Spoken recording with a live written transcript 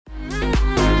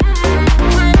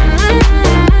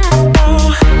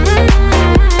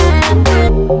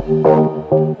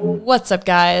What's up,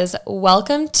 guys?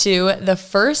 Welcome to the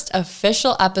first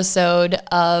official episode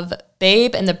of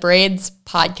Babe and the Braids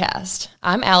podcast.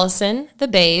 I'm Allison, the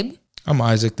Babe. I'm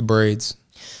Isaac, the Braids.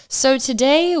 So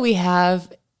today we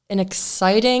have an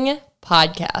exciting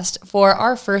podcast for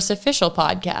our first official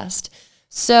podcast.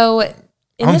 So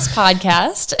in this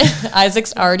podcast,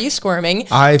 Isaac's already squirming.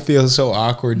 I feel so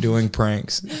awkward doing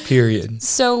pranks, period.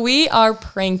 So we are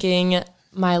pranking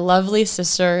my lovely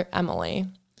sister, Emily.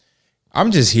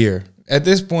 I'm just here. At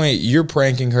this point, you're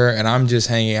pranking her, and I'm just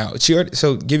hanging out.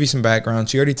 So give you some background.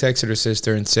 She already texted her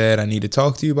sister and said, I need to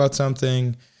talk to you about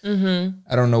something. Mm-hmm.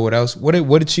 I don't know what else. What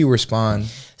did she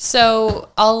respond? So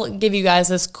I'll give you guys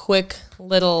this quick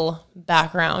little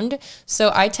background. So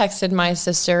I texted my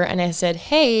sister, and I said,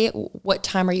 hey, what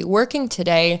time are you working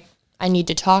today? I need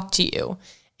to talk to you.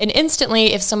 And instantly,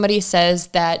 if somebody says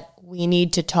that we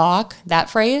need to talk, that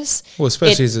phrase. Well,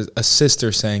 especially as a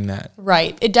sister saying that.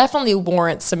 Right. It definitely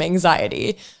warrants some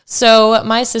anxiety. So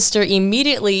my sister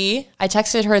immediately, I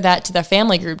texted her that to the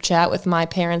family group chat with my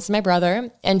parents and my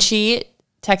brother, and she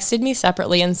texted me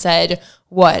separately and said,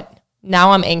 what?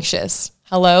 Now I'm anxious.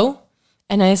 Hello?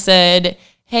 And I said,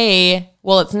 hey,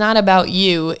 well, it's not about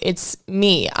you. It's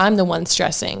me. I'm the one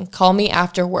stressing. Call me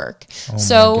after work.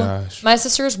 So my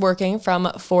sister is working from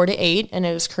 4 to 8, and it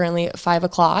is currently 5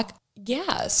 o'clock.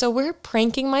 Yeah, so we're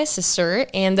pranking my sister,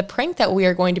 and the prank that we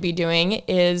are going to be doing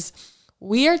is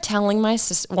we are telling my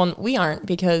sister, well, we aren't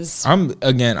because... I'm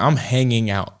hanging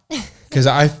out because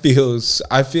I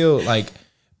feel like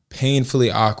painfully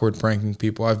awkward pranking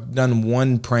people. I've done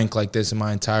one prank like this in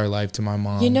my entire life to my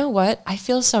mom. You know what? I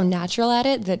feel so natural at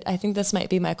it that I think this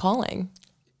might be my calling.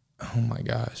 Oh my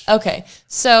gosh. Okay,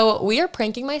 so we are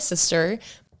pranking my sister.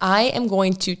 I am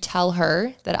going to tell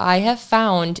her that I have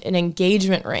found an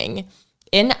engagement ring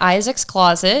in Isaac's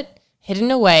closet,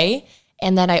 hidden away,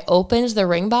 and that I opened the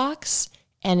ring box,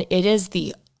 and it is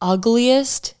the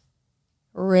ugliest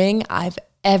ring I've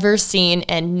ever seen,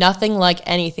 and nothing like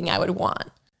anything I would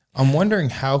want. I'm wondering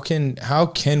how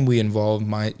can we involve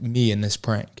me in this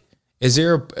prank? Is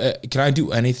there can I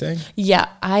do anything? Yeah,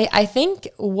 I think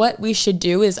what we should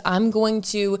do is I'm going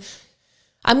to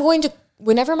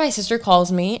whenever my sister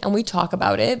calls me and we talk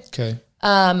about it, okay.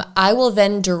 I will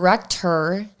then direct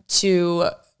her to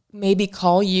maybe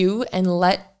call you and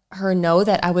let her know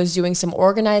that I was doing some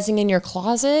organizing in your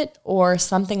closet or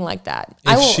something like that.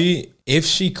 If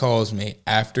she calls me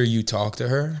after you talk to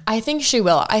her, I think she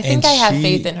will. I think I have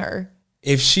faith in her.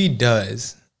 If she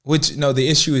does, the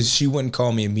issue is she wouldn't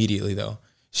call me immediately though.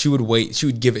 She would wait. She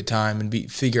would give it time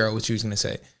and figure out what she was going to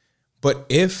say. But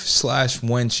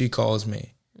when she calls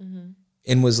me,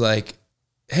 and was like,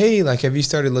 hey, like, have you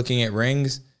started looking at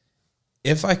rings?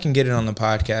 If I can get it on the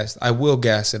podcast, I will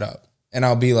gas it up. And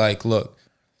I'll be like, look,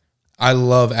 I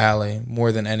love Allie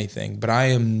more than anything, but I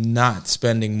am not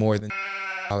spending more than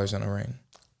 $1 on a ring.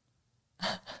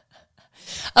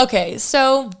 Okay,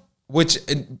 so... Which,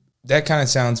 that kind of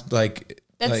sounds like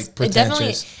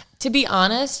pretentious. To be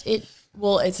honest, it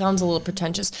sounds a little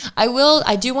pretentious.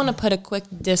 I do want to put a quick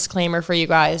disclaimer for you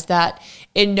guys that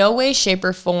in no way, shape,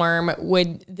 or form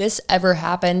would this ever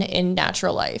happen in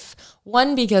natural life.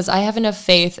 One, because I have enough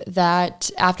faith that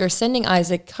after sending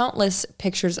Isaac countless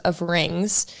pictures of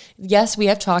rings, yes, we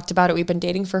have talked about it. We've been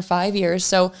dating for 5 years.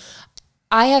 So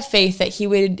I have faith that he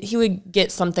would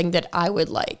get something that I would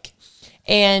like.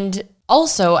 And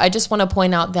also, I just want to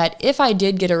point out that if I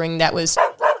did get a ring that was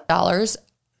 $,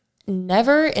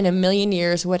 never in a million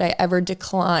years would I ever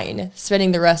decline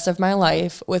spending the rest of my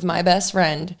life with my best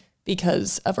friend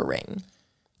because of a ring.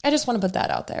 I just want to put that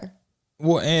out there.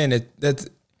 Well, and that's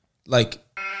like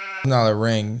not a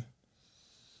ring.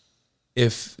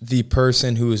 If the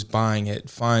person who is buying it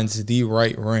finds the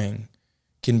right ring,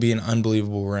 can be an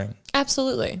unbelievable ring.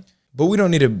 Absolutely. But we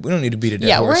don't need to beat a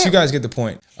dead horse. You guys get the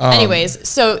point. Anyways,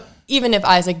 so even if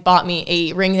Isaac bought me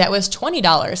a ring that was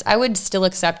 $20, I would still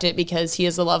accept it because he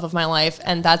is the love of my life,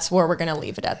 and that's where we're going to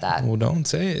leave it at that. Well, don't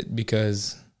say it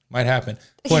because it might happen.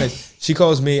 Point is, she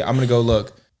calls me, I'm going to go,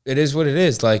 look, it is what it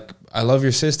is. Like, I love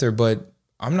your sister, but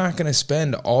I'm not going to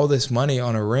spend all this money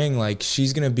on a ring. Like,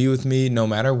 she's going to be with me no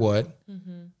matter what.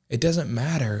 Mm-hmm. It doesn't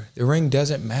matter. The ring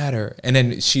doesn't matter. And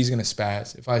then she's going to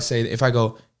spaz. If I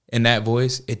go in that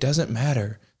voice, it doesn't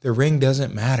matter. The ring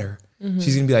doesn't matter. Mm-hmm.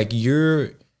 She's going to be like,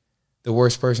 you're the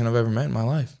worst person I've ever met in my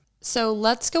life. So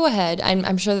let's go ahead.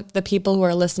 I'm sure that the people who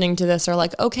are listening to this are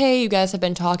like, okay, you guys have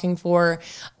been talking for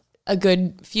a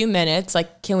good few minutes.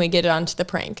 Like, can we get it onto the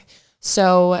prank?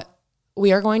 So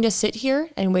we are going to sit here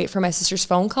and wait for my sister's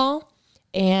phone call.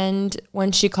 And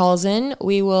when she calls in,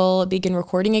 we will begin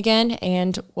recording again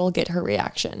and we'll get her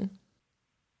reaction.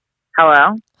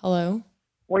 Hello? Hello?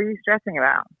 What are you stressing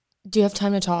about? Do you have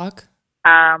time to talk?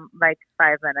 Like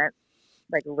 5 minutes.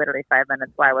 Like literally 5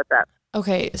 minutes. Why? What's up?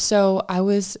 Okay, so I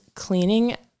was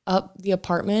cleaning up the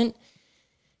apartment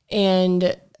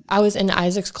and I was in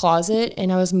Isaac's closet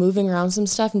and I was moving around some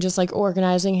stuff and just like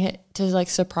organizing it to like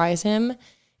surprise him.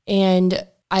 And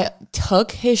I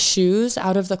took his shoes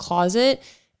out of the closet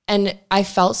and I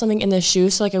felt something in the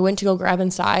shoes. So like I went to go grab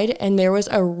inside and there was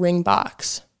a ring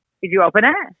box. Did you open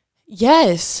it?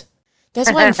 Yes. That's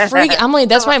why I'm freaking. I'm like,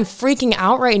 that's why I'm freaking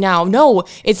out right now. No,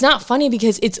 it's not funny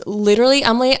because it's literally.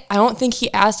 I'm like, I don't think he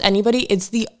asked anybody. It's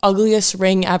the ugliest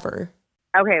ring ever.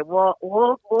 Okay, well,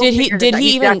 we'll Did he? figure Did this out. he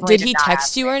even? Definitely Did he not text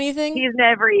ask you me. or anything? He's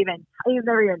never even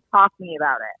talked to me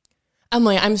about it. I'm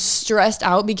like, I'm stressed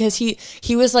out because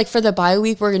he was like, for the bye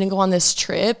week, we're gonna go on this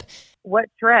trip. What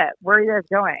trip? Where are you guys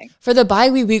going? For the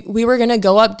bye week, we were gonna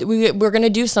go up. We were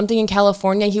gonna do something in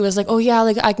California. He was like, oh yeah,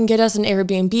 like I can get us an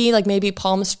Airbnb, like maybe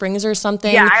Palm Springs or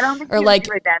something. Yeah, I don't think or he'll like,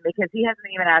 do it then because he hasn't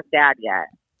even asked Dad yet.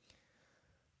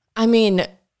 I mean,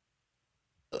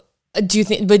 do you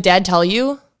think? Would Dad tell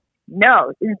you?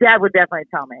 No, his dad would definitely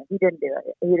tell me. He didn't do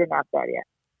it. He didn't ask Dad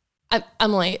yet.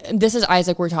 I'm like, this is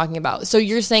Isaac we're talking about. So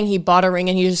you're saying he bought a ring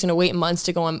and he's just gonna wait months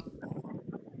to go on.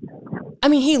 I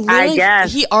mean, he literally,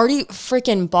 he already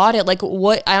freaking bought it. Like,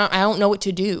 what? I don't know what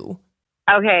to do.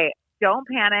 Okay, don't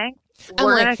panic.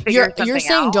 We're gonna figure something out. You're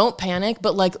saying don't panic,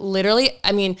 but like literally,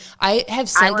 I mean, I have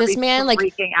sent this man like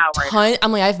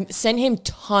I'm like, I've sent him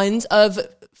tons of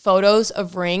photos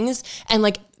of rings, and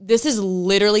like this is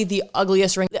literally the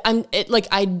ugliest ring.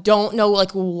 I don't know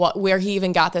like where he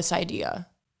even got this idea.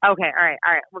 Okay, all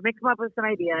right. We'll come up with some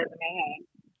ideas. Okay,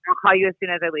 I'll call you as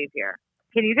soon as I leave here.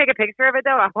 Can you take a picture of it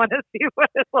though? I want to see what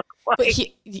it looks like. But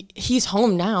he's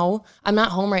home now. I'm not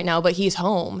home right now, but he's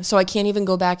home, so I can't even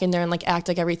go back in there and like act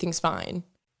like everything's fine.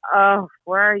 Oh,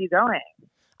 where are you going?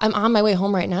 I'm on my way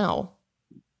home right now.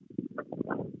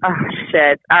 Oh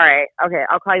shit! All right. Okay,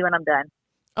 I'll call you when I'm done.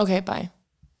 Okay, bye.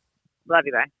 Love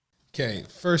you, bye. Okay,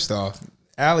 first off,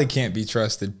 Allie can't be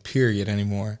trusted, period,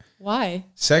 anymore. Why?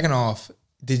 Second off,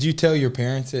 did you tell your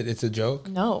parents that it's a joke?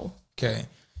 No. Okay.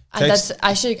 I'm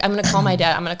gonna call my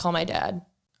dad. I'm gonna call my dad.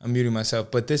 I'm muting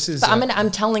myself, but this is. But I'm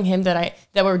telling him that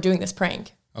we're doing this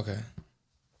prank. Okay,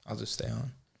 I'll just stay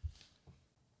on.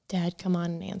 Dad, come on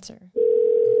and answer.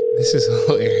 This is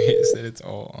hilarious that it's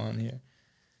all on here.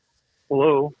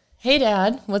 Hello. Hey,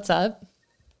 Dad. What's up?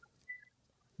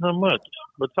 Not much.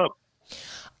 What's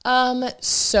up?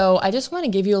 So I just want to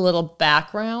give you a little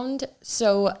background.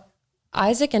 So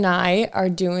Isaac and I are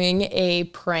doing a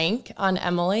prank on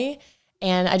Emily,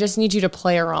 and I just need you to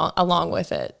play along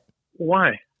with it.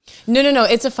 Why? No.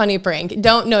 It's a funny prank.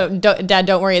 Dad,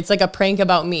 don't worry. It's like a prank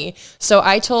about me. So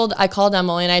I called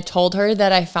Emily and I told her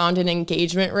that I found an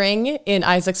engagement ring in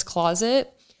Isaac's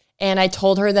closet. And I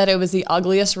told her that it was the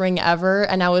ugliest ring ever.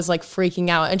 And I was like freaking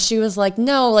out. And she was like,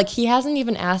 no, like he hasn't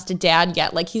even asked Dad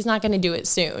yet. Like he's not going to do it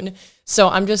soon. So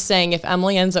I'm just saying if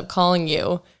Emily ends up calling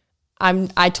you,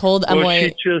 I told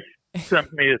Emily. She just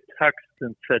sent me a text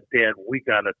and said, Dad, we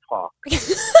got to talk.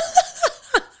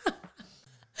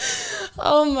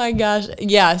 Oh my gosh.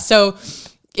 Yeah. So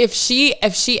if she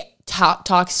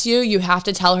talks to you, you have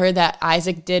to tell her that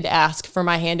Isaac did ask for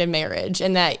my hand in marriage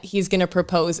and that he's going to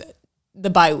propose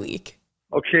the bye week.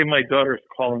 Okay, my daughter's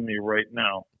calling me right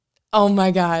now. Oh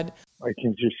my God. I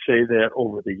can just say that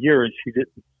over the years, she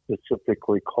didn't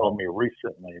specifically call me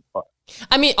recently, but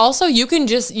I mean, also you can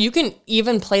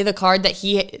even play the card that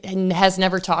he has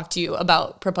never talked to you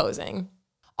about proposing.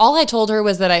 All I told her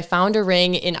was that I found a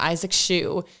ring in Isaac's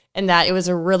shoe and that it was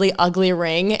a really ugly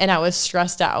ring and I was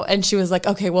stressed out. And she was like,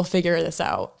 okay, we'll figure this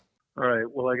out. all right.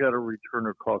 Well, I got to return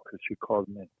her call because she called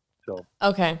me. So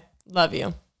Okay. Love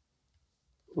you.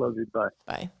 love you. Bye.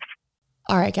 Bye.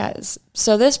 All right, guys.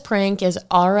 So this prank is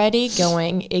already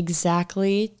going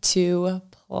exactly to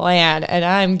plan, and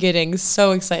I'm getting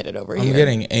so excited over here. I'm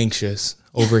getting anxious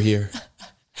over here.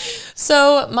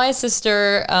 So my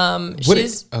sister,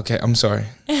 okay, I'm sorry.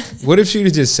 What if she would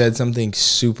have just said something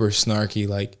super snarky,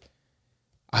 like,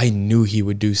 I knew he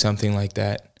would do something like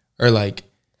that, or like.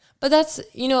 But that's,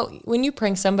 when you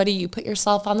prank somebody, you put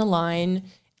yourself on the line,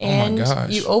 and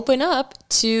you open up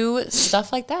to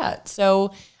stuff like that.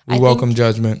 So we welcome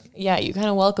judgment. Yeah, you kind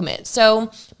of welcome it.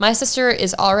 So my sister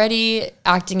is already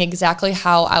acting exactly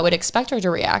how I would expect her to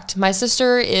react. My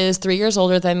sister is 3 years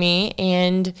older than me,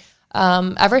 and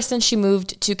ever since she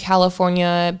moved to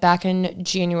California back in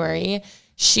January,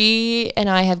 she and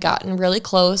I have gotten really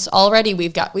close. Already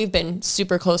we've been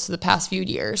super close for the past few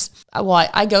years.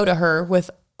 I go to her with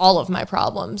all of my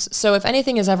problems. So if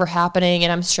anything is ever happening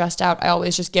and I'm stressed out, I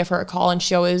always just give her a call and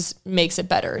she always makes it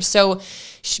better. So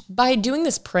by doing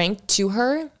this prank to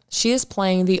her, She is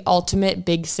playing the ultimate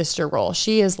big sister role.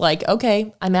 She is like,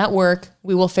 okay, I'm at work.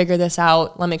 We will figure this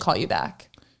out. Let me call you back.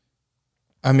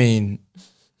 I mean,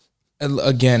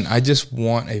 again, I just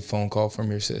want a phone call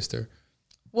from your sister.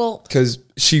 Well, because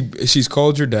she's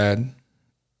called your dad.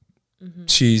 Mm-hmm.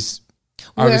 She's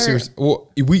obviously.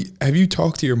 Have you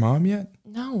talked to your mom yet?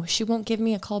 No, she won't give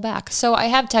me a call back. So I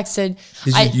have texted.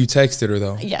 You texted her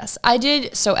though? Yes, I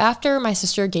did. So after my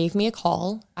sister gave me a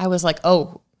call, I was like,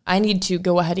 oh, I need to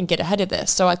go ahead and get ahead of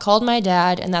this. So I called my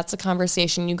dad, and that's the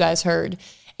conversation you guys heard.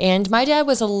 And my dad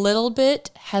was a little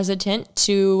bit hesitant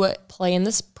to play in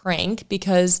this prank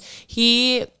because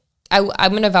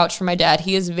I'm going to vouch for my dad.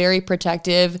 He is very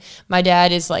protective. My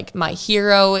dad is like my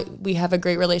hero. We have a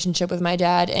great relationship with my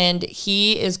dad, and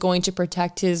he is going to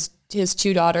protect his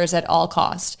two daughters at all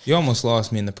cost. You almost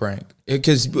lost me in the prank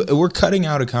because we're cutting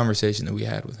out a conversation that we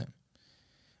had with him.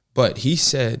 But he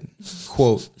said,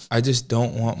 quote, I just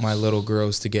don't want my little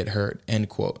girls to get hurt, end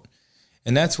quote.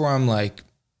 And that's where I'm like,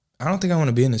 I don't think I want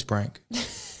to be in this prank.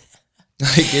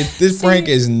 This prank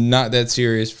is not that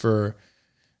serious for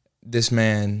this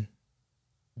man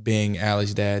being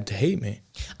Allie's dad to hate me.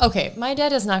 Okay, my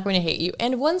dad is not going to hate you.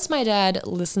 And once my dad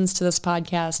listens to this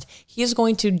podcast, he is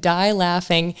going to die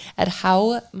laughing at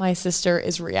how my sister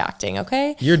is reacting,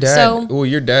 okay? Your dad's going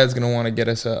to want to get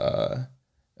us a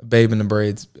Babe in the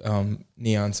Braids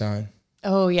neon sign.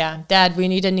 Oh, yeah. Dad, we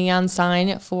need a neon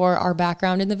sign for our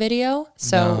background in the video.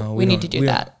 So we need to do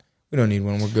that. We don't need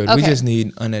one. We're good. Okay. We just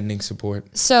need unending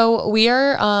support. So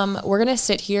we're going to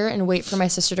sit here and wait for my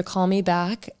sister to call me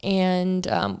back. And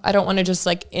I don't want to just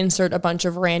like insert a bunch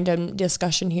of random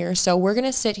discussion here. So we're going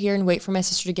to sit here and wait for my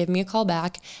sister to give me a call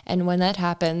back. And when that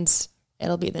happens,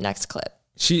 it'll be the next clip.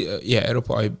 It'll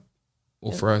probably,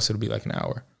 for us, it'll be like an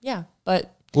hour. Yeah,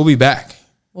 but we'll be back.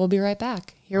 We'll be right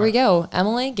back. Here we go.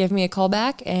 Emily, give me a call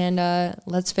back and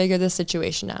let's figure this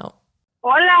situation out.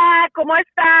 Hola, ¿cómo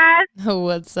estás?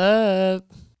 What's up?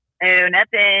 Oh,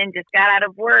 nothing. Just got out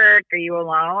of work. Are you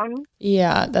alone?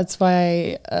 Yeah, that's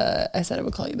why I said I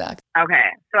would call you back. Okay.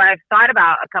 So I've thought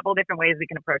about a couple different ways we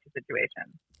can approach the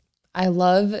situation. I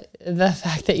love the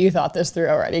fact that you thought this through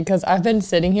already because I've been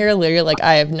sitting here literally like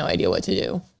I have no idea what to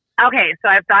do. Okay, so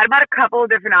I've thought about a couple of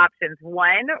different options.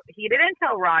 One, he didn't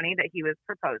tell Ronnie that he was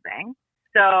proposing.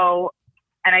 So,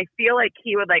 and I feel like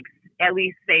he would like at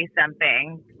least say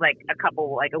something like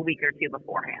a week or two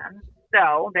beforehand.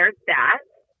 So there's that.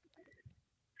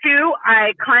 Two,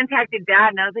 I contacted Dad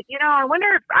and I was like, I wonder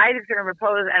if Isaac's going to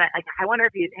propose. And I wonder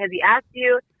if has he asked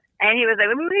you? And he was like,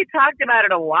 we talked about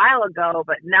it a while ago,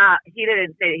 but he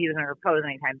didn't say that he was going to propose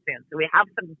anytime soon. So we have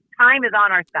some time is on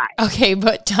our side. Okay,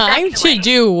 but time to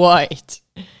do what?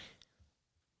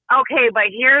 Okay,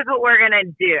 but here's what we're going to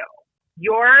do.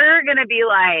 You're going to be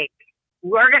like,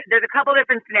 there's a couple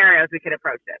different scenarios we could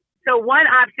approach it. So one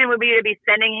option would be to be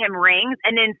sending him rings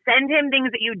and then send him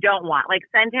things that you don't want. Like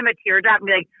send him a teardrop and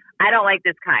be like, I don't like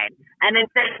this kind. And then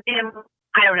send him,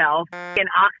 I don't know, an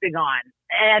octagon.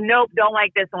 And nope, don't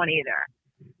like this one either.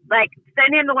 Like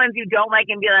send him the ones you don't like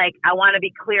and be like, I want to be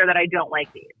clear that I don't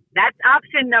like these. That's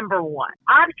option number one.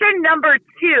 Option number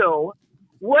two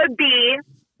would be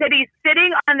to be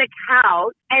sitting on the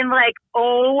couch and like,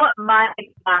 oh my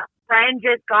God, friend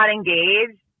just got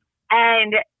engaged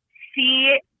and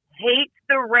she hates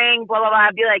the ring, blah, blah, blah.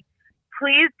 I'd be like,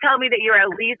 please tell me that you're at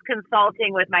least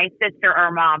consulting with my sister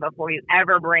or mom before you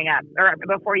ever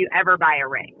before you ever buy a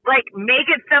ring. Like make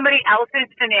it somebody else's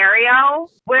scenario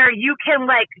where you can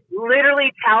like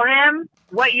literally tell him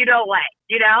what you don't like,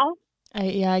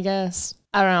 I guess.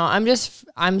 I don't know.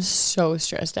 I'm so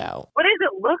stressed out. What does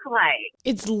it look like?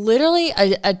 It's literally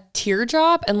a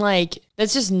teardrop and like,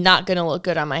 that's just not going to look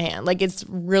good on my hand. Like it's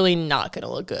really not going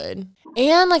to look good.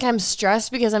 And like, I'm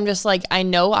stressed because I'm just like, I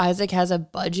know Isaac has a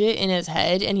budget in his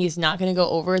head and he's not going to go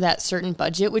over that certain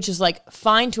budget, which is like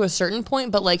fine to a certain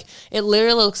point, but like, it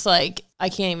literally looks like, I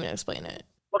can't even explain it.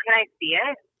 Well, can I see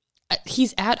it?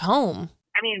 He's at home.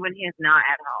 I mean, when he's not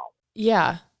at home.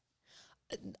 Yeah.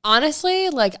 Honestly,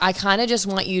 like, I kind of just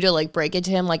want you to, like, break it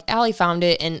to him, like, Allie found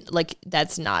it, and, like,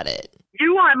 that's not it.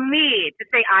 You want me to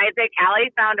say, Isaac,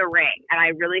 Allie found a ring, and I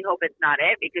really hope it's not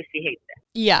it because she hates it.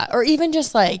 Yeah, or even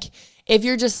just, like, if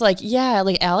you're just, like, yeah,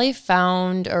 like, Allie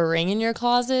found a ring in your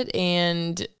closet,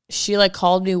 and she, like,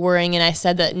 called me worrying, and I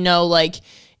said that, no, like,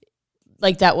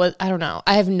 that was, I don't know.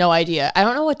 I have no idea. I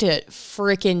don't know what to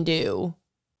freaking do.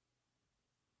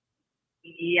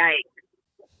 Yikes.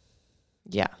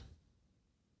 Yeah.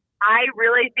 I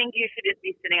really think you should just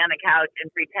be sitting on the couch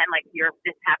and pretend like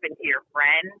this happened to your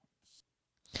friend.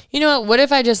 You know what? What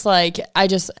if I just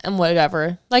am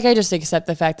whatever. Like I just accept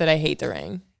the fact that I hate the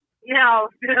ring. No.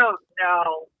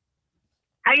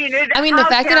 I mean, the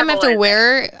fact that I'm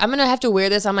gonna have to wear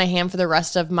this on my hand for the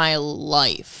rest of my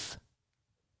life.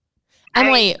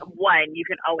 Emily, you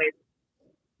can always.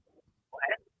 What?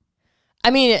 I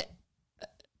mean,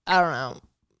 I don't know.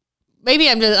 Maybe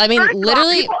First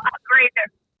literally. Of all,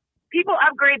 people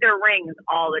upgrade their rings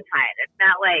all the time. It's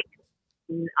not like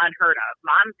unheard of.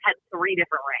 Mom's had 3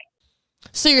 different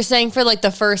rings. So you're saying for like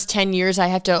the first 10 years, I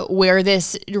have to wear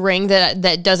this ring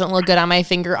that doesn't look good on my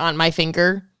finger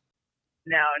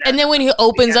No. And then when he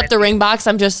opens up the ring box,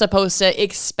 I'm just supposed to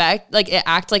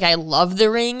act like I love the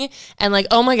ring and like,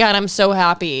 oh my God, I'm so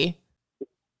happy.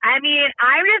 I mean,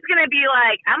 I'm just going to be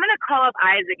like, I'm going to call up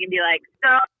Isaac and be like, so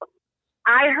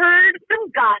I heard some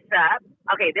gossip.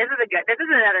 Okay, this is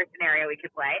another scenario we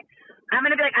could play. I'm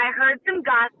going to be like, I heard some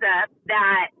gossip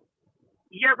that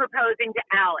you're proposing to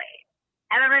Allie.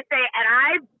 And I'm going to say, and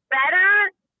I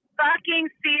better fucking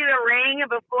see the ring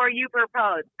before you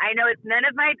propose. I know it's none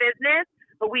of my business,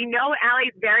 but we know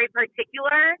Allie's very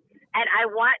particular, and I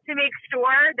want to make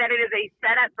sure that it is a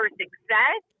setup for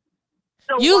success.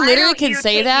 So you literally could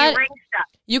say that.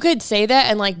 You could say that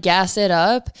and like gas it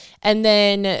up, and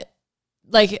then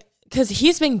like, because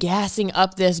he's been gassing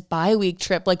up this bi-week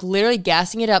trip, like literally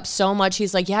gassing it up so much.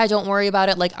 He's like, yeah, don't worry about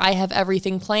it. Like, I have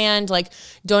everything planned. Like,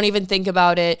 don't even think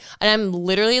about it. And I'm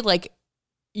literally like,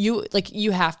 you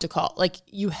have to call, like,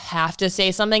 you have to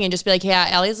say something and just be like, yeah,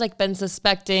 Allie's like been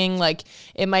suspecting, like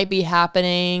it might be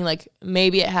happening. Like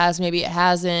maybe it has, maybe it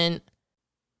hasn't.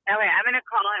 Okay, I'm going to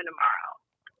call him tomorrow.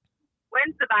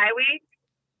 When's the bye week?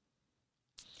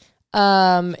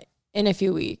 In a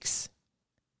few weeks.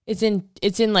 It's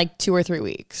in like 2 or 3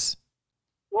 weeks.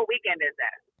 What weekend is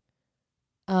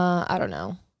that? I don't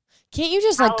know. Can't you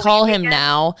just like call him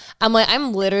now?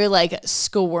 I'm literally like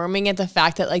squirming at the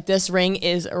fact that like this ring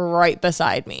is right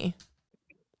beside me.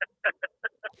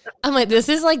 I'm like, this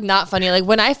is like not funny. Like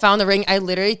when I found the ring, I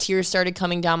literally tears started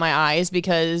coming down my eyes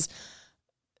because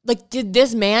like, did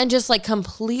this man just like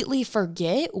completely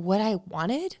forget what I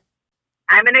wanted?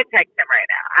 I'm going to text him right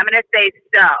now. I'm going to say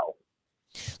so.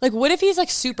 Like, what if he's like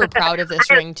super proud of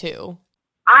this ring too?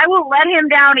 I will let him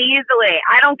down easily.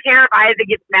 I don't care if Isaac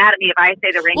gets mad at me if I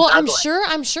say the ring's ugly.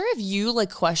 I'm sure if you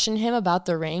like question him about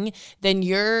the ring, then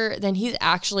he's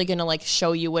actually gonna like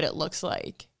show you what it looks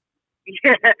like.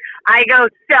 I go,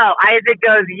 so Isaac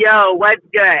goes, yo, what's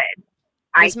good?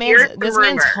 This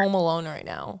man's home alone right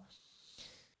now.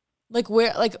 Like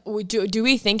do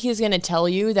we think he's gonna tell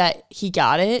you that he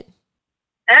got it?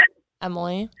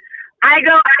 Emily? I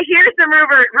go, I hear some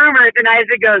rumors, and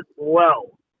Isaac goes,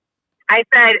 whoa. I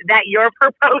said that you're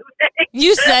proposing.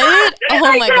 You said it?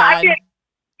 Oh my God. I'm just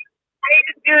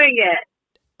doing it.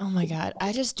 Oh my God.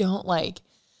 I just don't like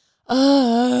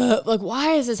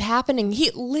why is this happening?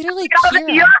 He literally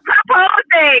You're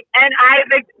proposing. And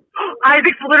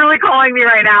Isaac's literally calling me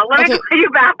right now. Let me call you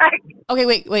back. Okay,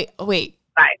 wait.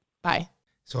 Bye.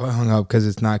 So I hung up because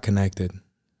it's not connected.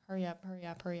 Hurry up. Oh,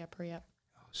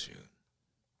 shoot.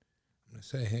 I'm going to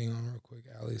say, hang on real quick,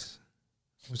 Alice.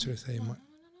 What should I say? No.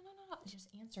 Just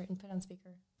answer it and put it on speaker.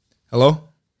 Hello?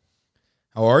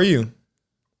 How are you?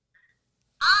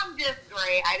 I'm just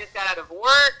great. I just got out of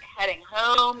work, heading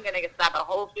home, gonna get stopped at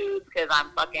Whole Foods because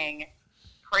I'm fucking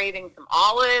craving some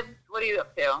olives. What are you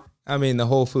up to? I mean, the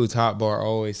Whole Foods hot bar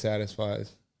always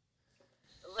satisfies.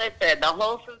 Listen, the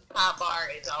Whole Foods hot bar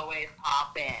is always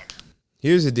poppin'.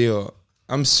 Here's the deal.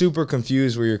 I'm super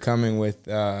confused where you're coming with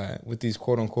these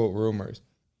quote-unquote rumors.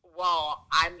 Well,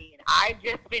 I mean, I've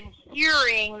just been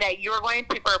hearing that you're going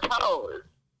to propose.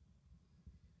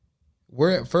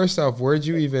 First off, where'd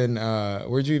you even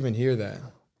hear that?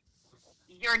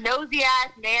 Your nosy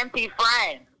ass Nancy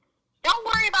friend. Don't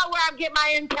worry about where I'm getting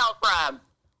my intel from.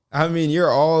 I mean, you're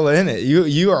all in it.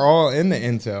 You are all in the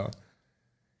intel.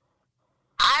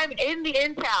 I'm in the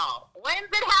intel. When's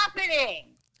it happening?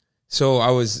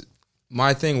 So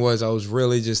my thing was I was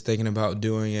really just thinking about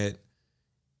doing it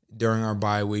during our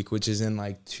bye week, which is in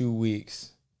like 2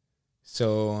 weeks.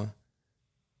 So,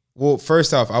 well,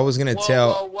 first off, I was gonna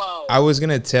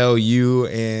tell you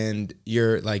and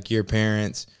your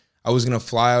parents. I was gonna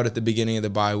fly out at the beginning of the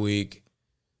bye week,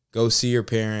 go see your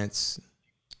parents,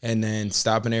 and then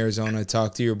stop in Arizona,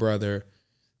 talk to your brother,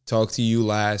 talk to you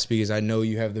last because I know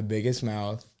you have the biggest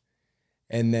mouth,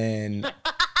 and then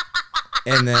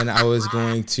I was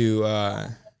going to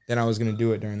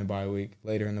do it during the bye week,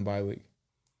 later in the bye week.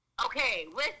 Okay,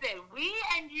 listen, we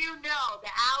and you know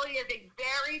that Allie is a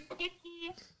very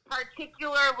picky,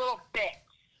 particular little bitch.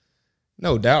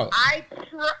 No doubt. I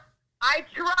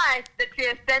trust that she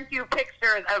has sent you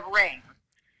pictures of rings.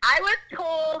 I was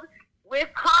told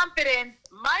with confidence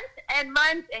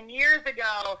months and years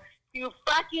ago to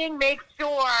fucking make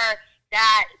sure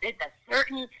that it's a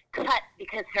certain cut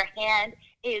because her hand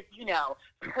is, you know,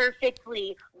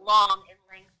 perfectly long and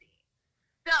lengthy.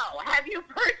 So, have you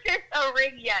purchased a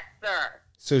ring yet, sir?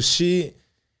 So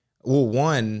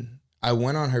one, I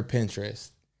went on her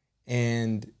Pinterest,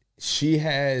 and she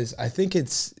has, I think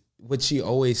it's what she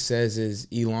always says is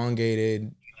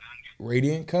elongated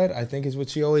radiant cut, I think is what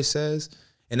she always says.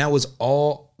 And that was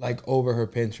all like over her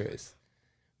Pinterest.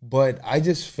 But I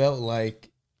just felt like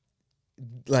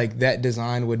that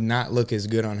design would not look as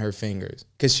good on her fingers.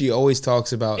 Because she always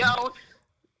talks about... Don't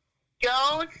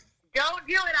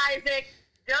do it, Isaac.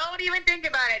 Don't even think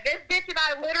about it. This bitch and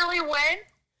I literally went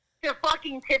to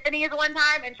fucking Tiffany's one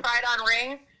time and tried on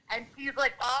rings. And she's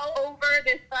like all over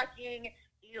this fucking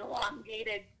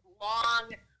elongated, long,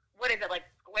 what is it, like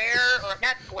square, or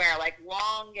not square, like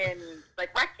long and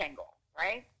like rectangle,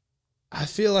 right? I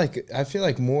feel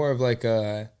like more of like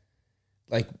a,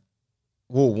 like,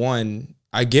 well, one,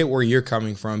 I get where you're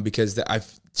coming from because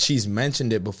she's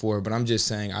mentioned it before, but I'm just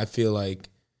saying I feel like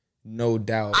no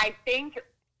doubt. I think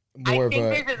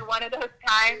this is one of those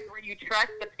times where you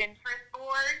trust the Pinterest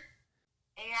board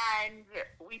and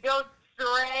we don't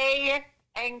stray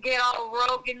and get all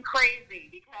rogue and crazy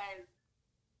because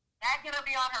that's going to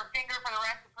be on her finger for the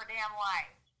rest of her damn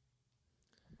life.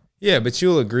 Yeah, but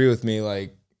you'll agree with me.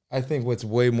 Like, I think what's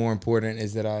way more important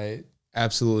is that I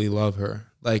absolutely love her.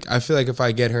 Like, I feel like if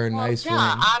I get her a nice ring.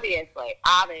 Obviously.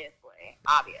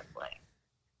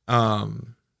 All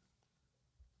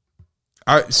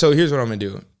right, so here's what I'm going to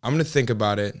do. I'm going to think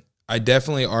about it. I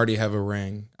definitely already have a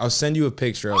ring. I'll send you a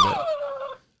picture of it.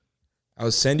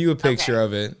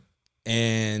 Of it,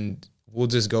 and we'll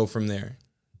just go from there.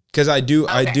 Because I do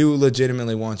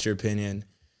legitimately want your opinion,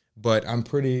 but I'm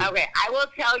pretty... Okay, I will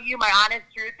tell you my honest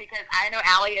truth because I know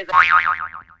Allie is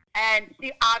and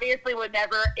she obviously would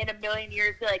never in a million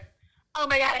years be like, oh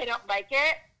my God, I don't like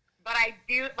it. But I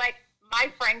do, like, my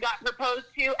friend got proposed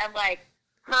to, and, like,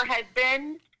 her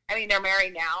husband, I mean, they're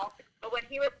married now, but when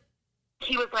he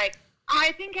was like,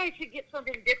 I think I should get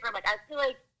something different. Like, I feel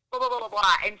like blah, blah, blah, blah,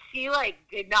 blah. And she, like,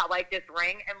 did not like this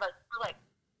ring. And, like, for, like,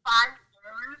 5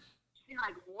 years, she,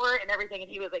 like, wore it and everything. And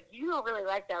he was like, you don't really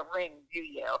like that ring, do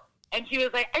you? And she was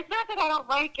like, it's not that I don't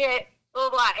like it, blah,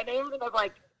 blah, blah. And they ended up,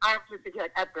 like, I'm supposed to be,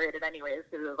 like, upgraded anyways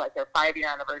because it was, like, their 5-year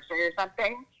anniversary or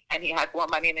something. And he had more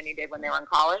money than he did when they were in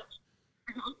college.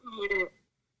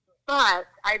 But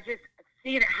I just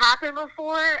seen it happen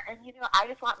before. And, you know, I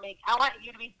just want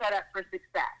you to be set up for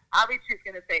success. Obviously, she's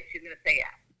going to say yes.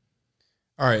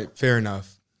 All right, fair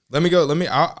enough.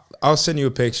 I'll send you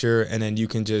a picture, and then you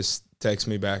can just text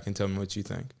me back and tell me what you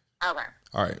think. Okay.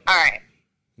 All right.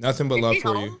 Nothing but love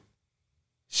for you.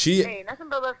 Hey, nothing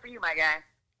but love for you, my guy.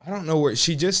 I don't know where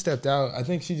she just stepped out. I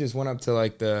think she just went up to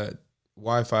like the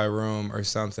Wi-Fi room or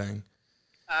something.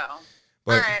 Oh.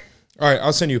 But, all right,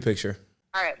 I'll send you a picture.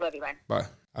 All right, love you, bye. Bye.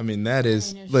 I mean, that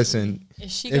is, listen.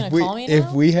 Is she going to call me now?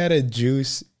 If we had a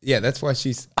juice, yeah, that's why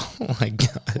she's, oh my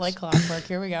gosh. Like clockwork.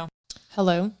 Here we go.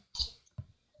 Hello.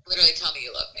 Literally tell me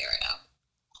you love me right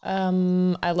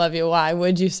now. I love you. Why?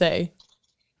 What'd you say?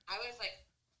 I was like,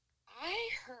 I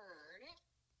heard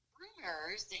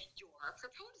rumors that you're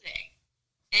proposing.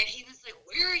 And he was like,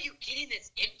 where are you getting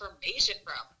this information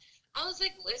from? I was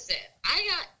like, listen, I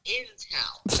got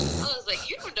intel. I was like,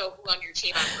 you don't know who on your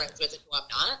team I'm friends with and who I'm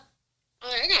not.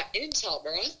 I'm like, I got intel,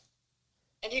 bro.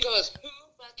 And he goes, who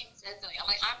fucking said something? I'm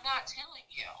like, I'm not telling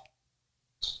you.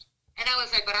 And I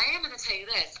was like, but I am going to tell you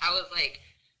this. I was like,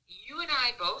 you and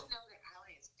I both know that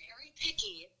Allie is very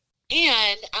picky.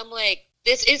 And I'm like,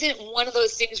 this isn't one of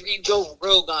those things where you go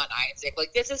rogue on Isaac.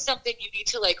 Like, this is something you need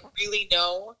to, like, really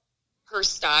know her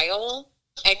style.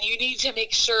 And you need to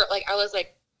make sure, like, I was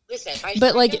like, listen.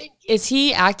 But, like, is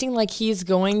he acting like he's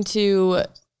going to,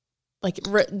 like,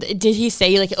 did he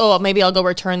say, like, oh, maybe I'll go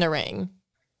return the ring?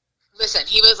 Listen,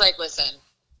 he was like, listen.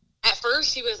 At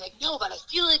first, he was like, no, but I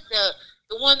feel like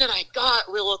the one that I got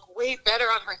will look way better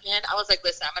on her hand. I was like,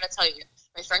 listen, I'm going to tell you.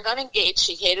 My friend got engaged.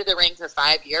 She hated the ring for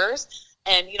 5 years.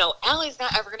 And, you know, Allie's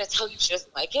not ever going to tell you she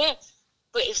doesn't like it.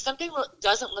 But if something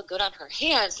doesn't look good on her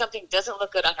hand, something doesn't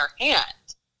look good on her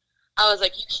hand. I was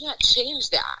like, you can't change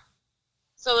that.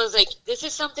 So I was like, this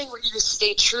is something where you just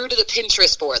stay true to the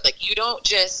Pinterest board. Like, you don't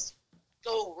just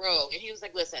go rogue. And he was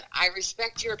like, listen, I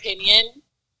respect your opinion.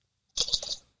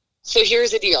 So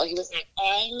here's the deal. He was like,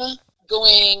 I'm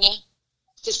going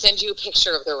to send you a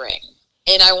picture of the ring.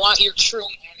 And I want your true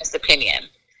and honest opinion.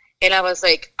 And I was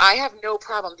like, I have no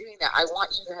problem doing that. I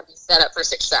want you to be set up for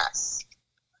success.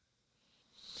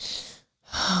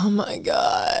 Oh, my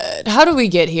God. How do we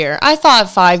get here? I thought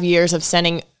 5 years of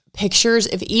sending pictures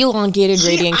of elongated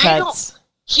radiant cuts.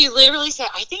 he literally said,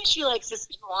 I think she likes this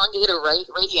elongated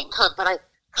radiant cunt, but I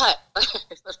cut.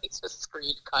 Let me just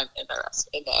scream cunt in the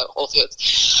Whole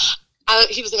Foods.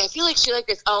 He was like, I feel like she liked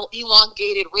this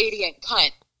elongated radiant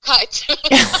cunt. Cut. And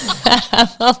I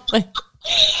was like,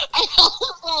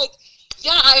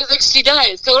 yeah, I was like, she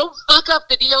does. So don't fuck up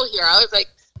the deal here. I was like,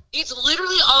 it's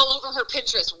literally all over her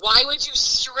Pinterest. Why would you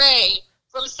stray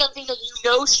from something that you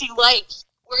know she likes,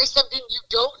 whereas something you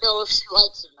don't know if she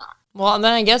likes or not? Well, and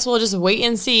then I guess we'll just wait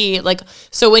and see. Like,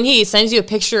 so when he sends you a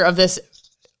picture of this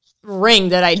ring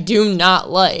that I do not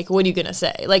like, what are you gonna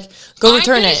say? Like, go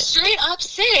return it. Straight up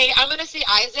say, I'm gonna say,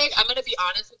 Isaac, I'm gonna be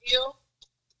honest with you.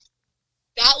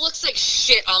 That looks like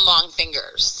shit on long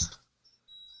fingers.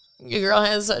 Your girl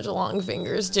has such long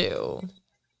fingers too.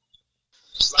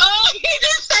 Oh, he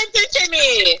just sent it to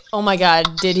me. Oh my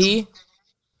God, did he?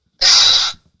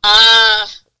 I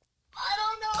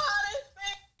don't know how to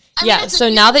say. Yeah, so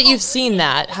now that you've seen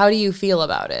that, how do you feel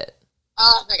about it?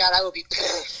 Oh my God, I will be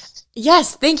pissed.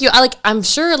 Yes, thank you. I'm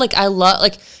sure I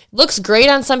love looks great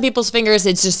on some people's fingers.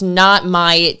 It's just not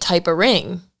my type of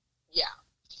ring. Yeah.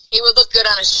 It would look good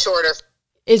on a shorter.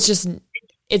 It's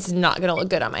not going to look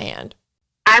good on my hand.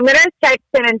 I'm going to text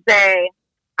him and say,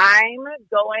 I'm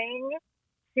going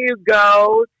to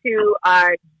go to a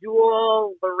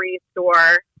jewelry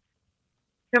store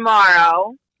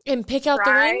tomorrow. And pick out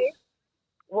the ring?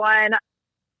 One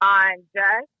on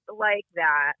just like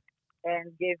that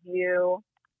and give you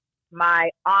my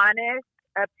honest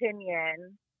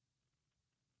opinion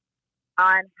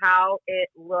on how it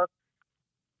looks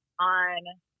on.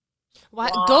 Why?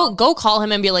 Go call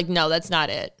him and be like, no, that's not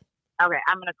it. Okay,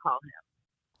 I'm going to call him.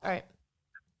 All right.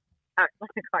 All right, let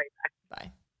me call you back.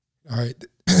 Bye. All right.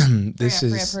 This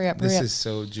hurry up. is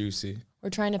so juicy. We're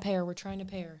trying to pay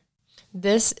her.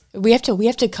 This we have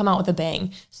to come out with a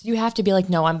bang. So you have to be like,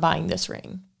 no, I'm buying this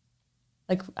ring.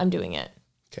 Like, I'm doing it.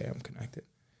 Okay, I'm connected.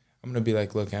 I'm gonna be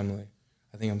like, look, Emily,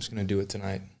 I think I'm just gonna do it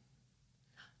tonight.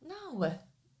 No.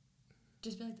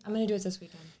 Just be like, I'm gonna do it this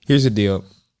weekend. Here's the deal.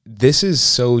 This is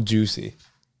so juicy.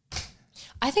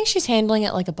 I think she's handling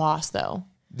it like a boss, though.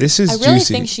 This is I really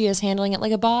juicy. think she is handling it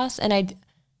like a boss, and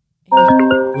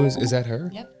Is that her?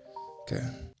 Yep. Okay.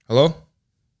 Hello?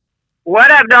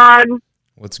 What up, dog?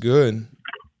 What's good?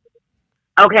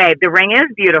 Okay, the ring is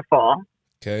beautiful.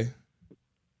 Okay.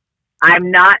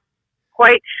 I'm not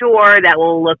quite sure that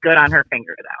will look good on her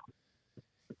finger, though.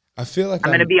 I feel like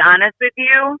I'm going to be honest with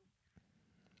you.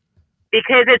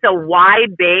 Because it's a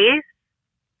wide base,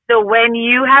 so when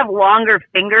you have longer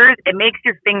fingers, it makes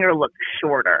your finger look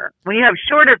shorter. When you have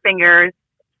shorter fingers,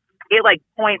 it like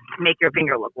points to make your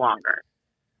finger look longer.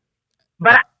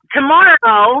 But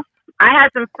tomorrow, I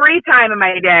have some free time in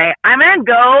my day. I'm going to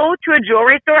go to a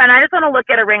jewelry store, and I just want to look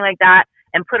at a ring like that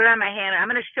and put it on my hand, and I'm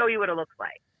going to show you what it looks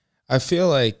like. I feel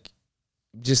like,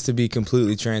 just to be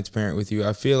completely transparent with you,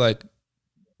 I feel like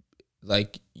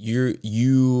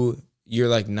you're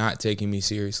like not taking me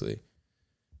seriously.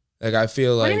 Like, I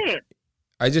feel like,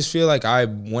 I just feel like I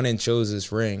went and chose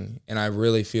this ring and I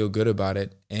really feel good about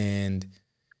it. And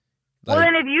well,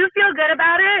 then if you feel good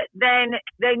about it, then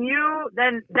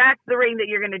that's the ring that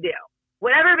you're going to do.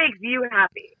 Whatever makes you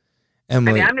happy.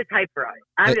 Emily, I mean, I'm just hyped for it.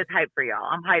 I'm just hyped for y'all.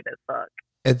 I'm hyped as fuck.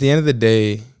 At the end of the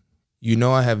day, you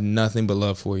know I have nothing but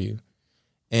love for you.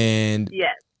 And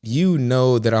yes, you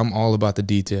know that I'm all about the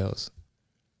details.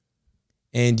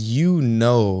 And you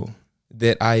know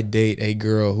that I date a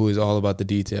girl who is all about the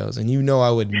details. And you know I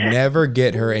would never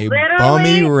get her a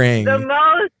bummy ring. The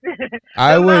most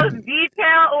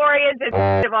detail-oriented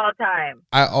of all time.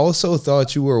 I also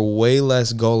thought you were way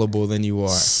less gullible than you are.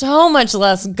 So much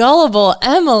less gullible,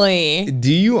 Emily.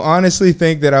 Do you honestly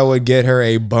think that I would get her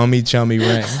a bummy chummy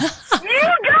ring? You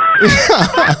guys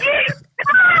fucking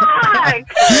suck!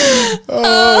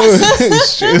 Oh,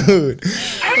 shoot.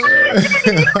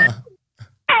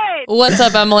 What's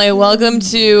up, Emily? Welcome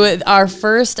to our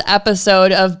first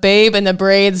episode of Babe and the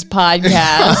Braids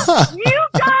podcast. You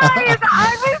guys,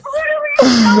 I was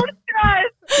literally so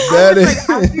stressed.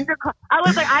 I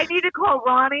was like, I need to call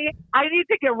Ronnie. I need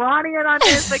to get Ronnie in on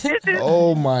this. Like, this is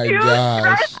oh my gosh.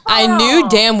 stressful. I knew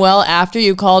damn well after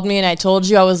you called me and I told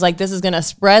you, I was like, this is going to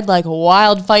spread like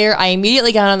wildfire. I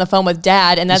immediately got on the phone with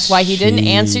Dad, and that's why he didn't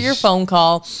answer your phone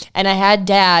call. And I had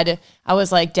Dad. I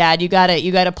was like, Dad, you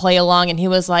gotta play along. And he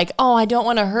was like, oh, I don't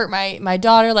want to hurt my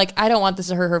daughter. Like, I don't want this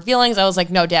to hurt her feelings. I was like,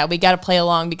 no, Dad, we got to play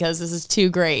along because this is too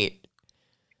great.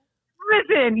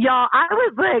 Listen, y'all, I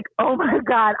was like, oh my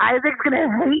God, Isaac's going to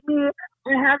hate me.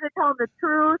 I have to tell him the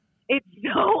truth. It's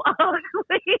so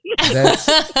ugly.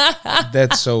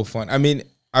 That's so fun. I mean,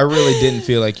 I really didn't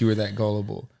feel like you were that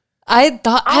gullible. I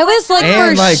thought I was like,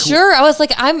 and for like, sure. I was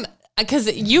like,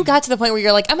 Because you got to the point where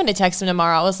you're like, I'm going to text him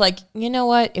tomorrow. I was like, you know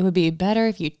what? It would be better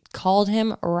if you called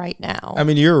him right now. I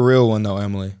mean, you're a real one though,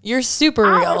 Emily. You're super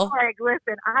I real. was like,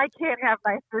 listen, I can't have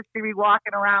my sister be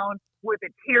walking around with a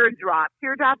teardrop.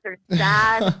 Teardrops are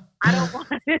sad. I don't want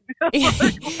it to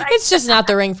look like It's just not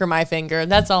the ring for my finger.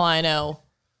 That's all I know.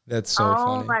 That's so oh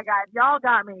funny. my God. Y'all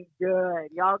got me good.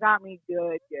 Y'all got me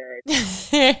good.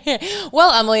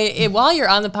 Well, Emily, while you're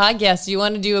on the podcast, do you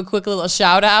want to do a quick little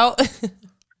shout out?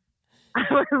 I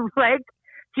would like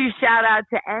to shout out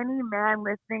to any man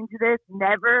listening to this.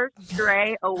 Never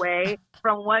stray away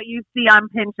from what you see on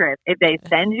Pinterest. If they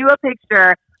send you a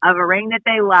picture of a ring that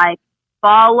they like,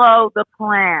 follow the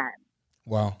plan.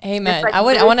 Wow. Amen. Just, I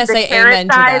want to the say carrot amen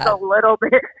to size that. a little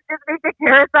bit. Just make the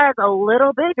carrot size a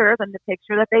little bigger than the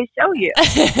picture that they show you.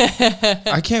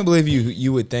 I can't believe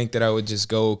you would think that I would just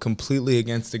go completely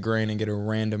against the grain and get a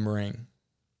random ring.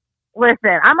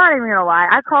 Listen, I'm not even gonna lie.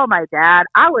 I called my dad.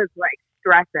 I was like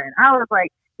stressing. I was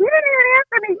like, he didn't even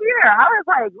answer me here. I was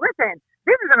like, listen,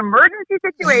 this is an emergency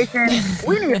situation.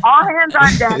 We need all hands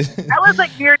on deck. I was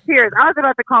like near tears. I was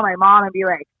about to call my mom and be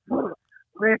like,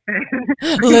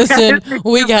 Listen,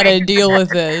 we got to deal with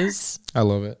this. I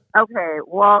love it. Okay,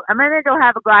 well, I'm gonna go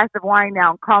have a glass of wine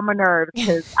now and calm my nerves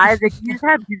because Isaac, you just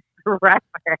have me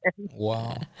stressing.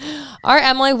 Wow. All right,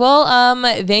 Emily. Well,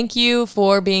 thank you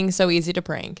for being so easy to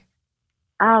prank.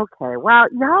 Okay, well,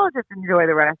 y'all just enjoy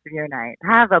the rest of your night.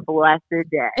 Have a blessed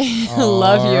day.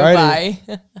 Love you. Alrighty.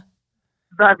 Bye.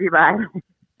 Love you, bye.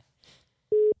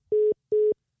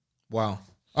 Wow.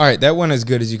 All right, that went as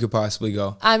good as you could possibly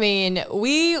go. I mean,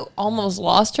 we almost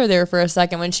lost her there for a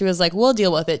second when she was like, we'll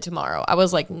deal with it tomorrow. I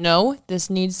was like, no, this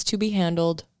needs to be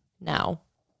handled now.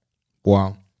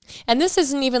 Wow. And this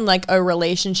isn't even like a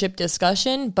relationship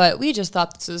discussion, but we just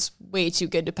thought this was way too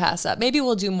good to pass up. Maybe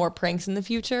we'll do more pranks in the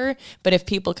future, but if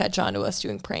people catch on to us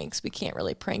doing pranks, we can't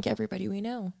really prank everybody we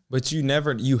know. But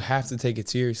you have to take it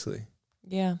seriously.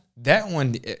 Yeah. That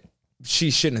one,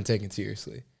 she shouldn't have taken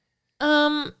seriously.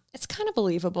 It's kind of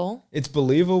believable. It's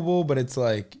believable, but it's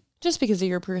like, Just because of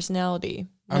your personality.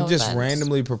 No I'm just offense.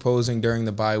 randomly proposing during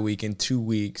the bye week in 2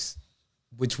 weeks,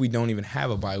 which we don't even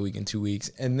have a bye week in 2 weeks.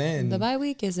 And then The bye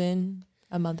week is in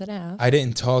a month and a half. I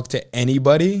didn't talk to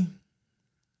anybody,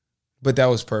 but that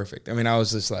was perfect. I mean, I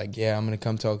was just like, yeah, I'm going to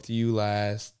come talk to you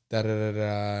last.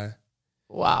 Da-da-da-da.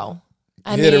 Wow.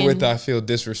 Hit her with, I feel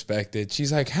disrespected.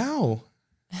 She's like, how?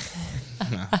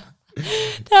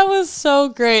 That was so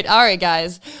great. All right,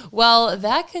 guys. Well,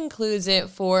 that concludes it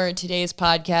for today's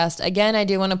podcast. Again, I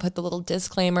do want to put the little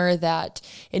disclaimer that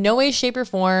in no way, shape, or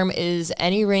form is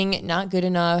any ring not good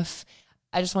enough.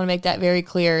 I just want to make that very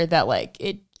clear that like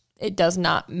it does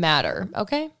not matter.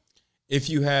 Okay? If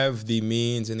you have the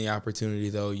means and the opportunity,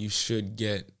 though, you should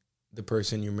get the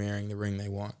person you're marrying the ring they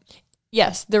want.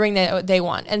 Yes, the ring that they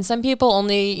want. And some people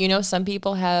only, some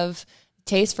people have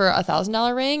taste for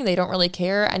 $1,000 ring. They don't really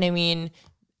care. And I mean,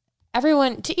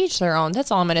 everyone to each their own.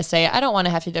 That's all I'm going to say. I don't want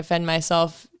to have to defend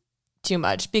myself too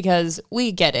much because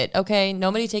we get it. Okay.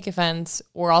 Nobody take offense.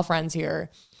 We're all friends here.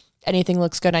 Anything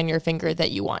looks good on your finger that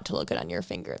you want to look good on your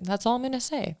finger. That's all I'm going to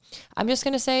say. I'm just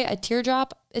going to say a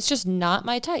teardrop. It's just not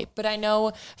my type, but I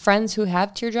know friends who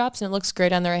have teardrops and it looks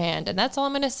great on their hand. And that's all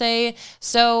I'm going to say.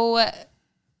 So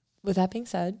with that being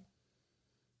said,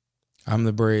 I'm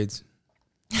the braids.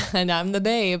 and I'm the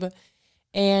babe.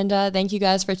 And thank you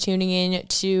guys for tuning in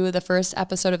to the first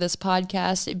episode of this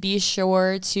podcast. Be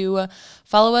sure to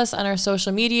follow us on our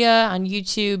social media, on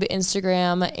YouTube,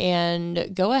 Instagram,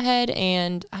 and go ahead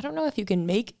and I don't know if you can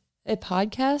make a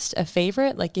podcast a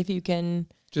favorite. Like if you can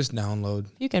Just download.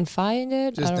 you can find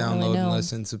it. Just I don't download really know. and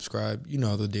listen, subscribe. You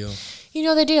know the deal. You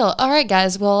know the deal. All right,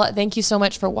 guys. Well, thank you so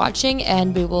much for watching,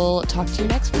 and we will talk to you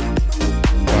next week.